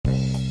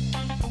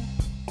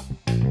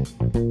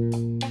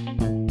Good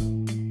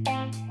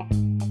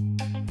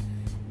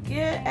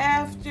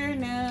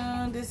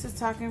afternoon. This is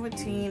Talking with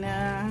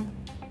Tina.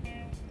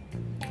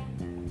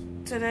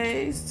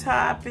 Today's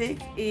topic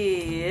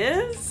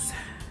is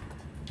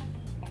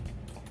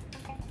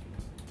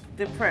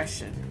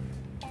depression.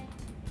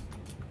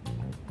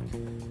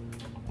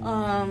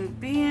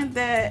 Being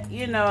that,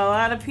 a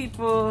lot of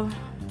people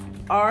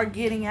are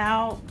getting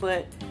out,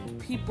 but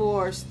people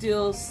are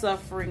still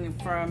suffering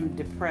from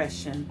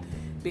depression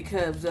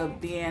because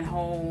of being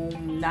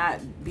home, not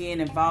being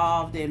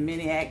involved in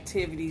many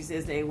activities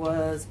as they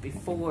was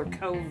before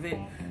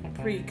COVID,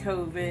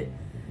 pre-COVID.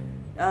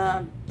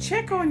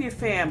 Check on your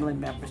family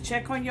members.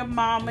 Check on your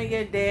mama,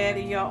 your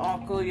daddy, your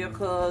uncle, your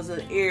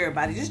cousin,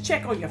 everybody. Just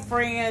check on your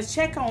friends.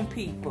 Check on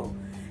people.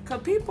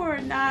 Because people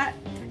are not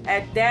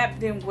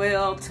adapting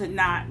well to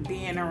not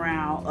being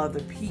around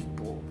other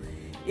people.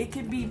 It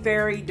can be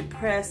very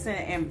depressing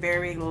and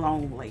very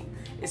lonely.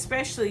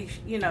 Especially,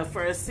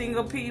 for a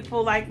single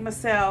people like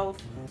myself.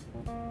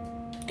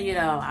 I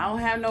don't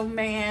have no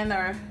man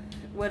or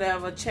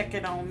whatever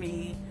checking on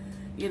me,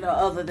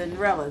 other than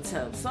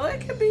relatives. So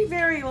it can be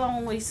very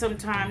lonely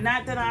sometimes.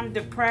 Not that I'm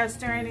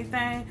depressed or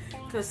anything,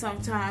 because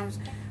sometimes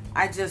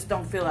I just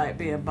don't feel like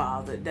being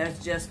bothered.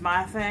 That's just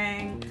my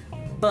thing.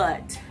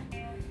 But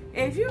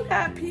if you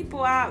got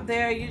people out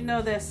there,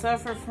 that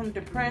suffer from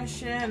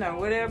depression or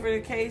whatever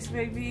the case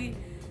may be,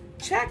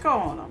 check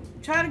on them.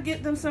 Try to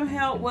get them some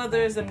help,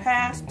 whether it's a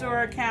pastor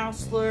or a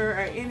counselor or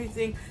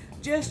anything.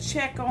 Just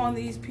check on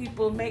these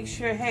people. Make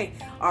sure, hey,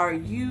 are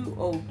you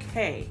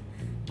okay?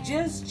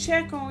 Just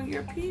check on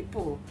your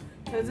people.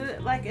 Because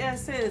like I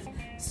said,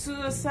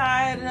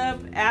 suicide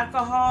up,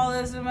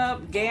 alcoholism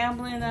up,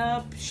 gambling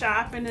up,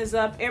 shopping is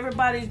up.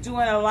 Everybody's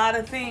doing a lot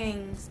of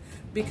things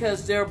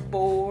because they're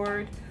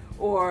bored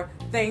or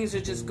things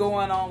are just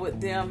going on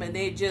with them and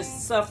they're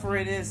just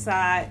suffering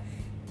inside.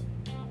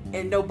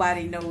 And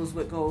nobody knows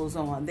what goes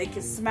on. They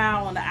can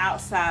smile on the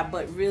outside,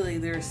 but really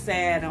they're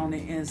sad on the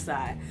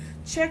inside.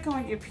 Check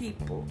on your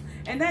people.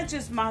 And that's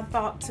just my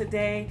thought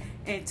today.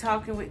 And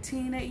Talking with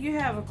Tina, you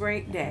have a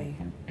great day.